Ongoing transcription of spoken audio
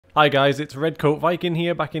Hi guys, it's Redcoat Viking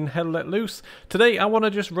here, back in Hell Let Loose. Today I want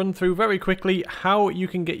to just run through very quickly how you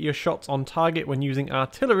can get your shots on target when using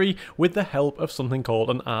artillery with the help of something called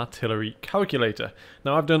an artillery calculator.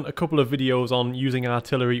 Now I've done a couple of videos on using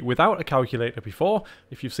artillery without a calculator before.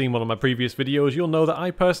 If you've seen one of my previous videos, you'll know that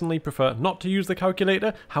I personally prefer not to use the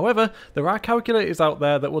calculator. However, there are calculators out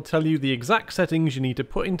there that will tell you the exact settings you need to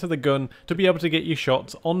put into the gun to be able to get your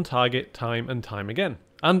shots on target time and time again.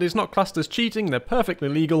 And it's not classed as cheating, they're perfectly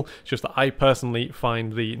legal, it's just that I personally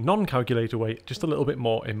find the non-calculator way just a little bit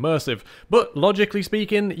more immersive. But logically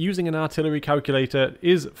speaking, using an artillery calculator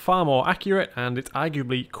is far more accurate, and it's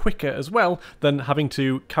arguably quicker as well than having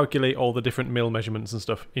to calculate all the different mil measurements and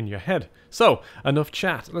stuff in your head. So, enough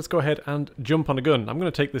chat, let's go ahead and jump on a gun. I'm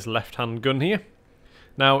going to take this left-hand gun here.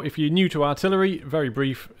 Now, if you're new to artillery, very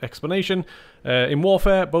brief explanation. In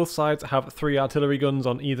warfare, both sides have 3 artillery guns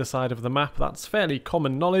on either side of the map. That's fairly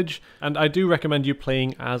common knowledge, and I do recommend you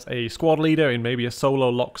playing as a squad leader in maybe a solo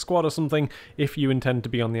lock squad or something if you intend to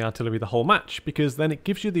be on the artillery the whole match, because then it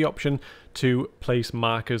gives you the option to place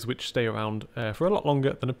markers which stay around for a lot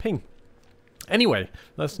longer than a ping. Anyway,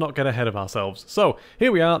 let's not get ahead of ourselves. So,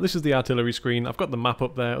 here we are, this is the artillery screen. I've got the map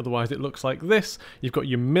up there, otherwise it looks like this. You've got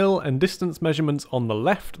your mil and distance measurements on the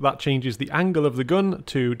left. That changes the angle of the gun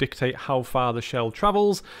to dictate how far the shell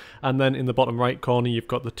travels. And then in the bottom right corner, you've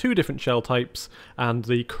got the 2 different shell types and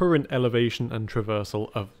the current elevation and traversal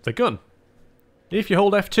of the gun. If you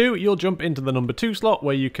hold F2, you'll jump into the number 2 slot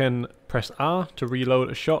where you can press R to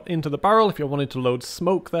reload a shot into the barrel. If you wanted to load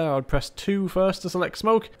smoke there, I'd press 2 first to select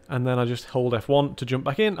smoke, and then I just hold F1 to jump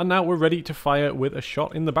back in, and now we're ready to fire with a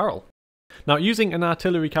shot in the barrel. Now, using an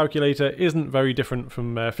artillery calculator isn't very different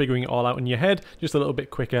from figuring it all out in your head, just a little bit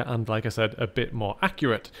quicker and, like I said, a bit more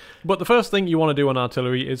accurate. But the first thing you want to do on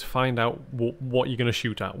artillery is find out what you're going to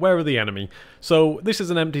shoot at. Where are the enemy? So this is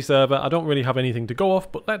an empty server, I don't really have anything to go off,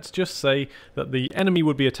 but let's just say that the enemy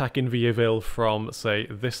would be attacking Viaville from, say,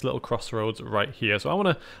 this little crossroads right here. So I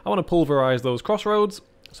want to pulverize those crossroads,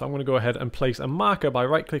 so I'm going to go ahead and place a marker by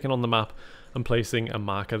right-clicking on the map and placing a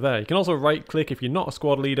marker there. You can also right-click if you're not a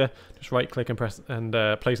squad leader, just right-click and press and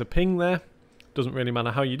place a ping there. Doesn't really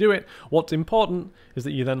matter how you do it. What's important is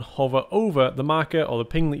that you then hover over the marker or the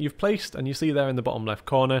ping that you've placed, and you see there in the bottom left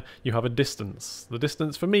corner you have a distance. The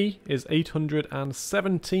distance for me is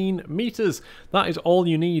 817 meters. That is all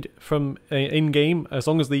you need from in-game, as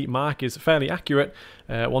long as the mark is fairly accurate.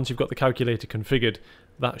 Once you've got the calculator configured,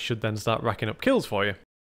 that should then start racking up kills for you.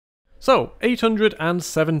 So,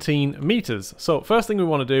 817 meters. So, first thing we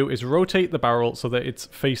want to do is rotate the barrel so that it's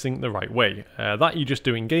facing the right way. That you just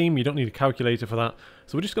do in game, you don't need a calculator for that.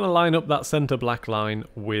 So we're just going to line up that center black line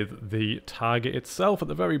with the target itself at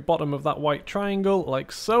the very bottom of that white triangle,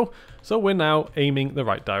 like so. So we're now aiming the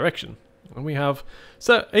right direction. And we have,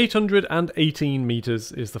 so 818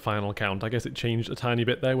 meters is the final count. I guess it changed a tiny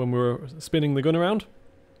bit there when we were spinning the gun around.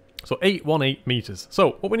 So 818 meters.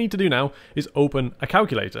 So what we need to do now is open a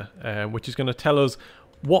calculator, which is going to tell us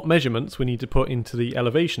what measurements we need to put into the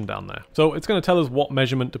elevation down there. So it's going to tell us what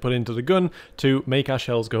measurement to put into the gun to make our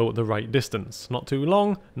shells go the right distance. Not too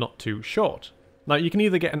long, not too short. Now, you can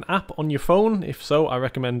either get an app on your phone. If so, I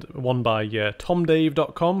recommend one by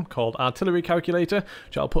tomdave.com called Artillery Calculator,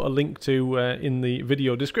 which I'll put a link to in the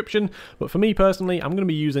video description. But for me personally, I'm going to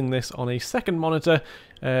be using this on a second monitor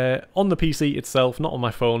on the PC itself, not on my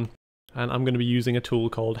phone. And I'm going to be using a tool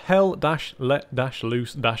called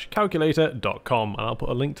hell-let-loose-calculator.com, and I'll put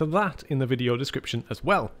a link to that in the video description as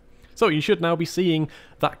well. So you should now be seeing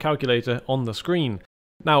that calculator on the screen.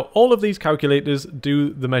 Now, all of these calculators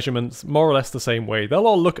do the measurements more or less the same way. They'll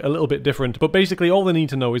all look a little bit different, but basically all they need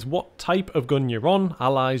to know is what type of gun you're on,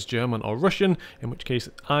 Allies, German or Russian, in which case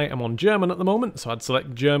I am on German at the moment, so I'd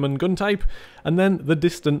select German gun type, and then the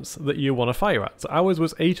distance that you want to fire at. So ours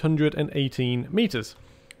was 818 meters.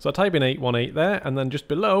 So I type in 818 there, and then just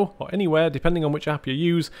below, or anywhere, depending on which app you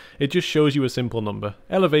use, it just shows you a simple number.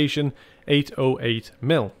 Elevation, 808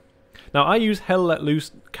 mil. Now, I use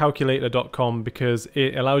hell-let-loose-calculator.com because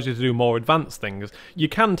it allows you to do more advanced things. You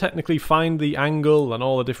can technically find the angle and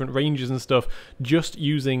all the different ranges and stuff just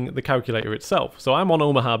using the calculator itself. So I'm on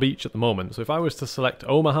Omaha Beach at the moment, so if I was to select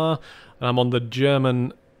Omaha, and I'm on the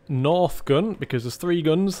German North gun, because there's 3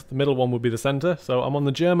 guns, the middle one would be the center, so I'm on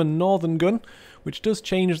the German Northern gun, which does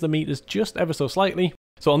change the meters just ever so slightly.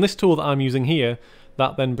 So on this tool that I'm using here,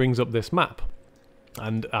 that then brings up this map.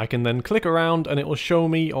 And I can then click around and it will show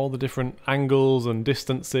me all the different angles and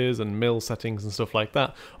distances and mil settings and stuff like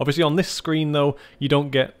that. Obviously on this screen though, you don't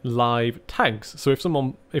get live tags. So if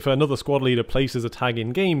another squad leader places a tag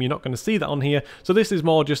in game, you're not going to see that on here. So this is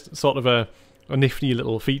more just sort of a nifty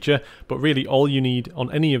little feature, but really all you need on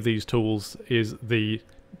any of these tools is the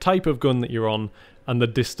type of gun that you're on and the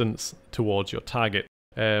distance towards your target.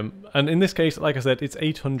 And in this case, like I said, it's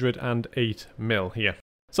 808 mil here.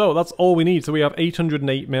 So that's all we need. So we have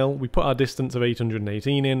 808 mil. We put our distance of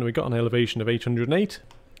 818 in. We got an elevation of 808.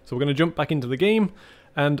 So we're going to jump back into the game,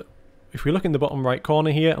 and if we look in the bottom right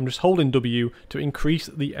corner here, I'm just holding W to increase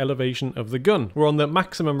the elevation of the gun. We're on the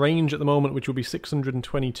maximum range at the moment, which will be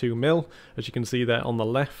 622 mil, as you can see there on the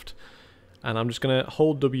left. And I'm just going to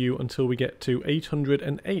hold W until we get to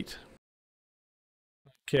 808.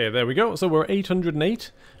 Okay, there we go. So we're at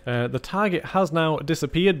 808. The target has now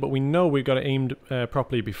disappeared, but we know we've got it aimed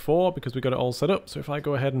properly before because we got it all set up. So if I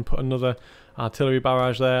go ahead and put another artillery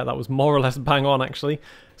barrage there, that was more or less bang on actually.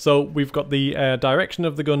 So we've got the direction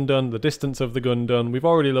of the gun done, the distance of the gun done. We've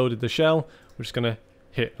already loaded the shell. We're just going to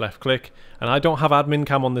hit left click, and I don't have admin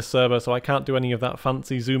cam on this server, so I can't do any of that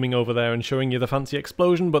fancy zooming over there and showing you the fancy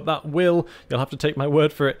explosion, but that will, you'll have to take my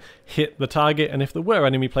word for it, hit the target. And if there were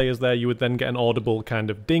enemy players there, you would then get an audible kind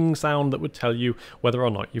of ding sound that would tell you whether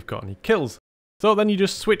or not you've got any kills. So then you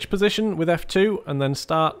just switch position with F2 and then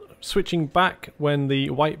start switching back when the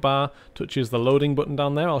white bar touches the loading button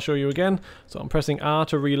down there. I'll show you again. So I'm pressing R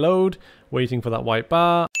to reload, waiting for that white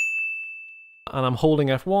bar, and I'm holding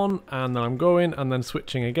F1, and then I'm going, and then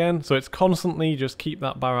switching again. So it's constantly just keep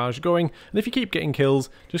that barrage going, and if you keep getting kills,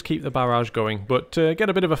 just keep the barrage going. But to get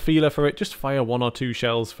a bit of a feeler for it, just fire 1 or 2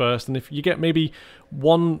 shells first, and if you get maybe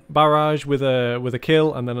one barrage with a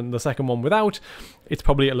kill, and then the second one without, it's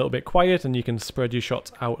probably a little bit quiet, and you can spread your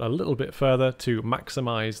shots out a little bit further to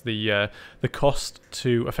maximize the cost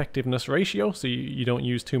to effectiveness ratio, so you don't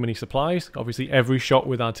use too many supplies. Obviously, every shot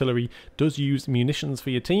with artillery does use munitions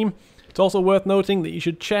for your team. It's also worth noting that you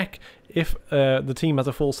should check if the team has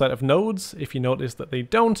a full set of nodes. If you notice that they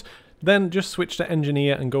don't, then just switch to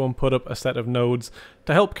engineer and go and put up a set of nodes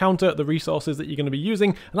to help counter the resources that you're going to be using,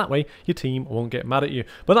 and that way your team won't get mad at you.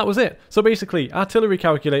 But that was it. So basically, artillery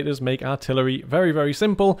calculators make artillery very, very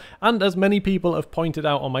simple, and as many people have pointed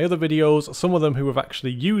out on my other videos, some of them who have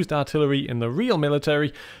actually used artillery in the real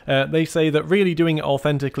military, they say that really doing it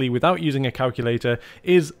authentically without using a calculator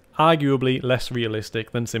is arguably less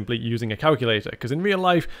realistic than simply using a calculator, because in real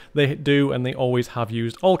life they do and they always have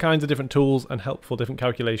used all kinds of different tools and helpful different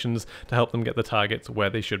calculations to help them get the targets where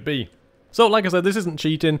they should be. So like I said, this isn't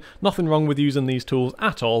cheating, nothing wrong with using these tools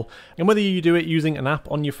at all, and whether you do it using an app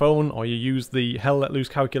on your phone or you use the Hell Let Loose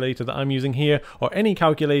calculator that I'm using here, or any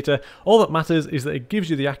calculator, all that matters is that it gives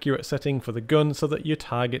you the accurate setting for the gun so that your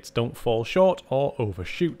targets don't fall short or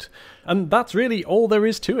overshoot. And that's really all there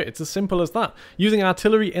is to it. It's as simple as that. Using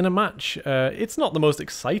artillery in a match, it's not the most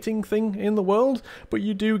exciting thing in the world, but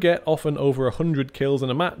you do get often over 100 kills in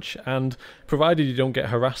a match, and provided you don't get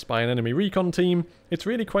harassed by an enemy recon team, it's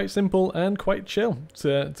really quite simple and quite chill. It's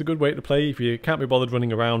a good way to play if you can't be bothered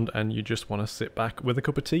running around and you just want to sit back with a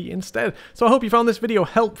cup of tea instead. So I hope you found this video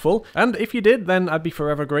helpful, and if you did, then I'd be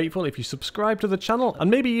forever grateful if you subscribe to the channel and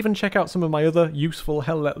maybe even check out some of my other useful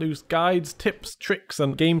Hell Let Loose guides, tips, tricks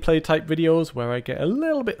and gameplay type videos where I get a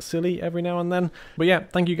little bit silly every now and then. But yeah,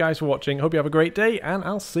 thank you guys for watching. Hope you have a great day, and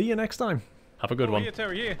I'll see you next time. Have a good one. Here,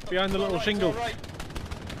 Terry, here, behind the little shingle. Right.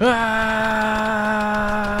 Ah!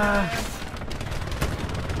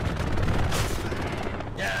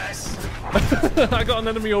 Yes! I got an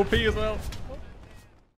enemy OP as well.